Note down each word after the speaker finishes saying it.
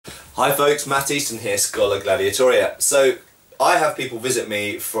Hi folks, Matt Easton here, Scholar Gladiatoria. So I have people visit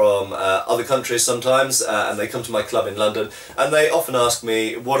me from other countries sometimes and they come to my club in London and they often ask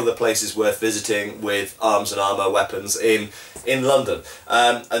me what are the places worth visiting with arms and armour weapons in London.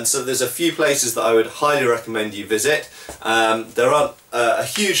 And so there's a few places that I would highly recommend you visit. There aren't a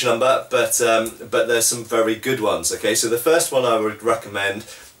huge number, but there's some very good ones. Okay, so the first one I would recommend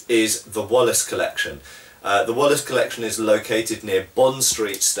is the Wallace Collection. The Wallace Collection is located near Bond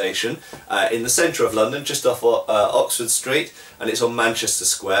Street Station in the centre of London, just off Oxford Street, and it's on Manchester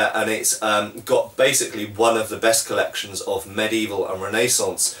Square, and it's got basically one of the best collections of medieval and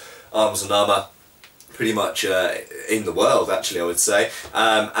Renaissance arms and armour pretty much in the world, actually, I would say.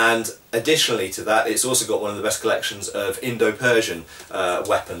 And additionally to that, it's also got one of the best collections of Indo-Persian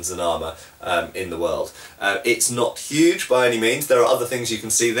weapons and armour in the world. It's not huge by any means. There are other things you can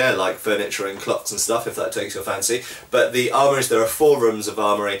see there, like furniture and clocks and stuff, if that takes your fancy. But the armouries, there are 4 rooms of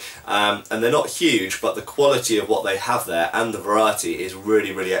armoury, and they're not huge, but the quality of what they have there and the variety is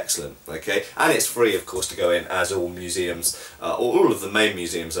really, really excellent. Okay, and it's free, of course, to go in, as all museums, all of the main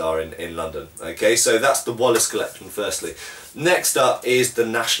museums are in London. Okay, so that's the Wallace Collection, firstly. Next up is the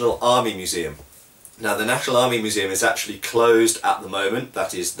National Army Museum. Now, the National Army Museum is actually closed at the moment,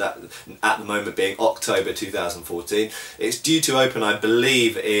 at the moment being October 2014. It's due to open, I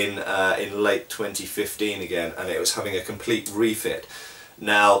believe, in late 2015 again, and it was having a complete refit.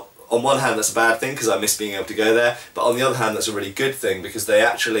 Now, on one hand that's a bad thing because I miss being able to go there, but on the other hand that's a really good thing because they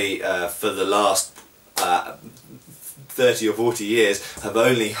actually, for the last 30 or 40 years, have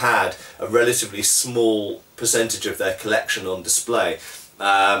only had a relatively small percentage of their collection on display.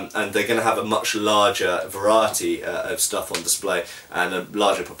 And they're going to have a much larger variety of stuff on display and a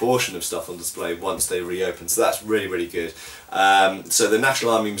larger proportion of stuff on display once they reopen, so that's really, really good. So the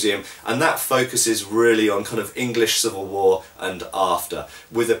National Army Museum, and that focuses really on kind of English Civil War and after,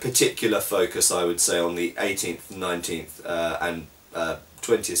 with a particular focus, I would say, on the 18th, 19th and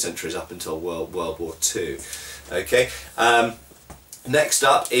 20th centuries up until World War II. Okay. Next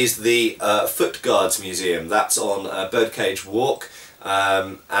up is the Foot Guards Museum. That's on Birdcage Walk.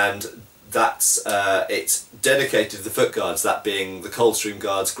 And that's it's dedicated to the Foot Guards, that being the Coldstream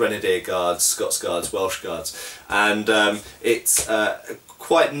Guards, Grenadier Guards, Scots Guards, Welsh Guards, and it's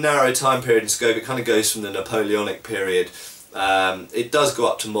quite narrow time period in scope. It kind of goes from the Napoleonic period. It does go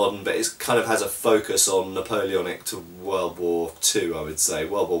up to modern, but it kind of has a focus on Napoleonic to World War II, I would say,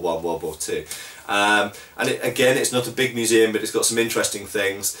 World War I, World War II. And again, it's not a big museum, but it's got some interesting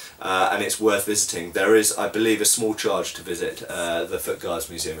things, and it's worth visiting. There is, I believe, a small charge to visit the Foot Guards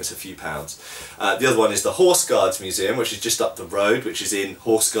Museum. It's a few pounds. The other one is the Horse Guards Museum, which is just up the road, which is in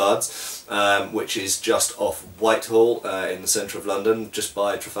Horse Guards, which is just off Whitehall in the centre of London, just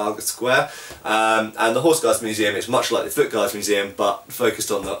by Trafalgar Square. And the Horse Guards Museum is much like the Foot Guards Museum, but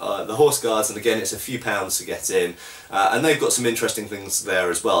focused on the Horse Guards, and again, it's a few pounds to get in. And they've got some interesting things there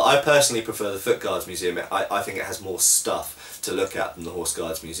as well. I personally prefer the Foot Guards Museum. I think it has more stuff to look at than the Horse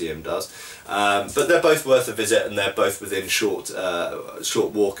Guards Museum does. But they're both worth a visit, and they're both within short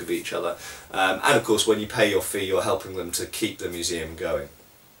walk of each other. And of course, when you pay your fee, you're helping them to keep the museum going.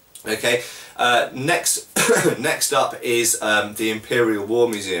 Okay, next up is the Imperial War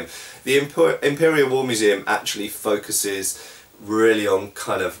Museum. The Imperial War Museum actually focuses really on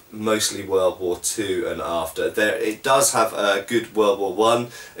kind of mostly World War II and after. It does have a good World War I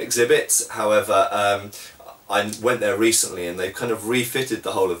exhibits, however I went there recently and they've kind of refitted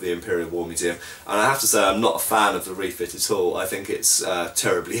the whole of the Imperial War Museum, and I have to say I'm not a fan of the refit at all. I think it's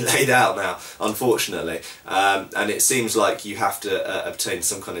terribly laid out now, unfortunately, and it seems like you have to obtain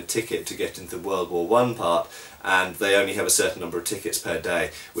some kind of ticket to get into the World War I part, and they only have a certain number of tickets per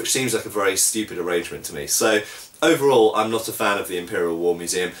day, which seems like a very stupid arrangement to me. So overall, I'm not a fan of the Imperial War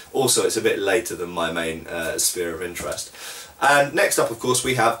Museum. Also, it's a bit later than my main sphere of interest. And next up, of course,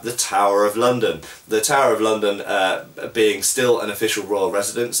 we have the Tower of London. The Tower of London being still an official royal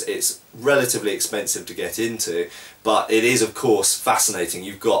residence, it's relatively expensive to get into, but it is, of course, fascinating.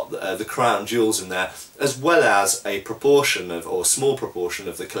 You've got the crown jewels in there, as well as a proportion of, or small proportion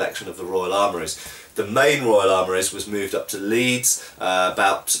of, the collection of the Royal Armouries. The main Royal Armouries was moved up to Leeds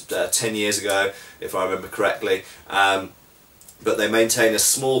about 10 years ago, if I remember correctly. But they maintain a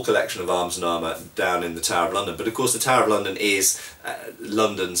small collection of arms and armour down in the Tower of London. But of course the Tower of London is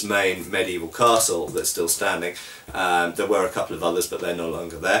London's main medieval castle that's still standing. There were a couple of others, but they're no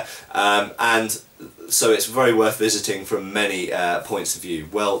longer there. And so it's very worth visiting from many points of view.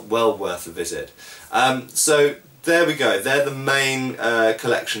 Well worth a visit. So there we go, they're the main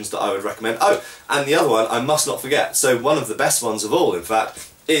collections that I would recommend. Oh, and the other one I must not forget, so one of the best ones of all, in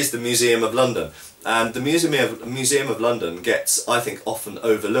fact, is the Museum of London. And the Museum of London gets, I think, often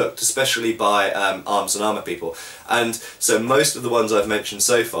overlooked, especially by arms and armour people. And so most of the ones I've mentioned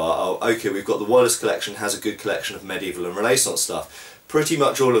so far are, okay, we've got the Wallace collection, has a good collection of medieval and Renaissance stuff. Pretty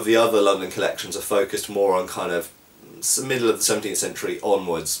much all of the other London collections are focused more on kind of middle of the 17th century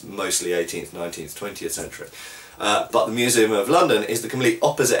onwards, mostly 18th, 19th, 20th century. But the Museum of London is the complete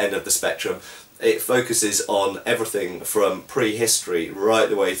opposite end of the spectrum. It focuses on everything from prehistory right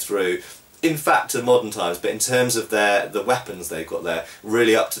the way through, in fact, to modern times, but in terms of the weapons they've got there,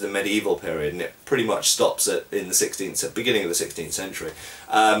 really up to the medieval period, and it pretty much stops in the 16th, beginning of the 16th century.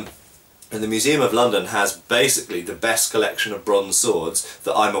 And the Museum of London has basically the best collection of bronze swords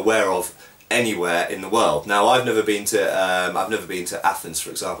that I'm aware of anywhere in the world. Now, I've never been to Athens, for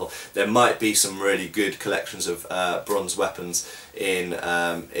example. There might be some really good collections of bronze weapons in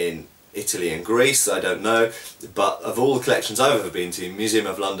Italy and Greece, I don't know, but of all the collections I've ever been to, Museum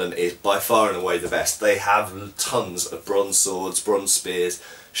of London is by far and away the best. They have tons of bronze swords, bronze spears,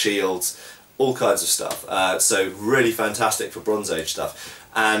 shields, all kinds of stuff. So really fantastic for Bronze Age stuff.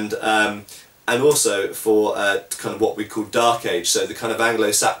 And also for kind of what we call Dark Age, so the kind of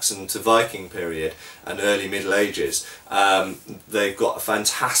Anglo-Saxon to Viking period and early Middle Ages. They've got a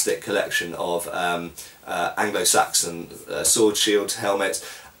fantastic collection of Anglo-Saxon swords, shields,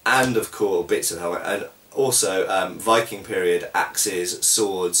 helmets, and of course bits of helmet, and also Viking period axes,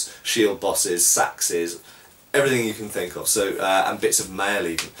 swords, shield bosses, saxes, everything you can think of. So and bits of mail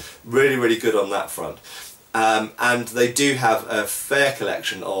even. Really, really good on that front. And they do have a fair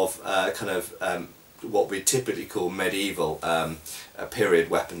collection of kind of what we typically call medieval period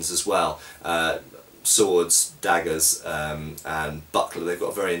weapons as well. Swords, daggers, and buckler. They've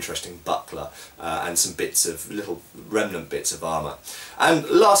got a very interesting buckler and some bits of little remnant bits of armour. And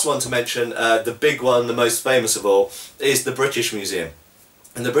last one to mention, the big one, the most famous of all, is the British Museum.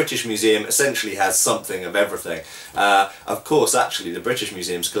 And the British Museum essentially has something of everything. Of course, actually, the British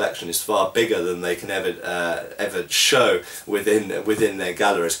Museum's collection is far bigger than they can ever show within their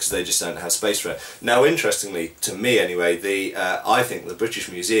galleries, because they just don't have space for it. Now, interestingly, to me anyway, I think the British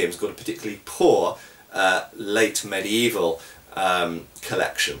Museum's got a particularly poor late medieval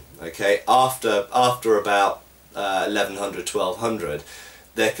collection. Okay, after about 1100, 1200.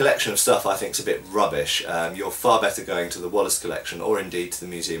 Their collection of stuff, I think, is a bit rubbish. You're far better going to the Wallace collection, or indeed to the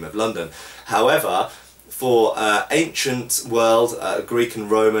Museum of London. However, for ancient world, Greek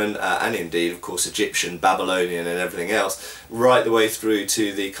and Roman, and indeed, of course, Egyptian, Babylonian and everything else, right the way through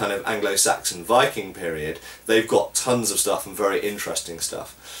to the kind of Anglo-Saxon Viking period, they've got tons of stuff and very interesting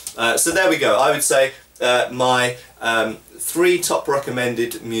stuff. So there we go. I would say my 3 top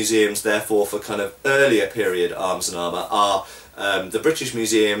recommended museums, therefore, for kind of earlier period arms and armour are the British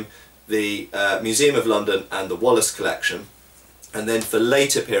Museum, the Museum of London and the Wallace collection. And then for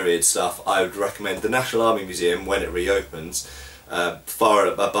later period stuff, I would recommend the National Army Museum when it reopens, far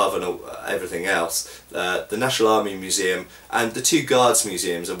above and everything else. The National Army Museum and the 2 Guards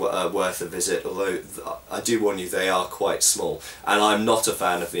Museums are worth a visit, although I do warn you they are quite small. And I'm not a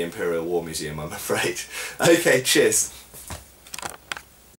fan of the Imperial War Museum, I'm afraid. Okay, cheers.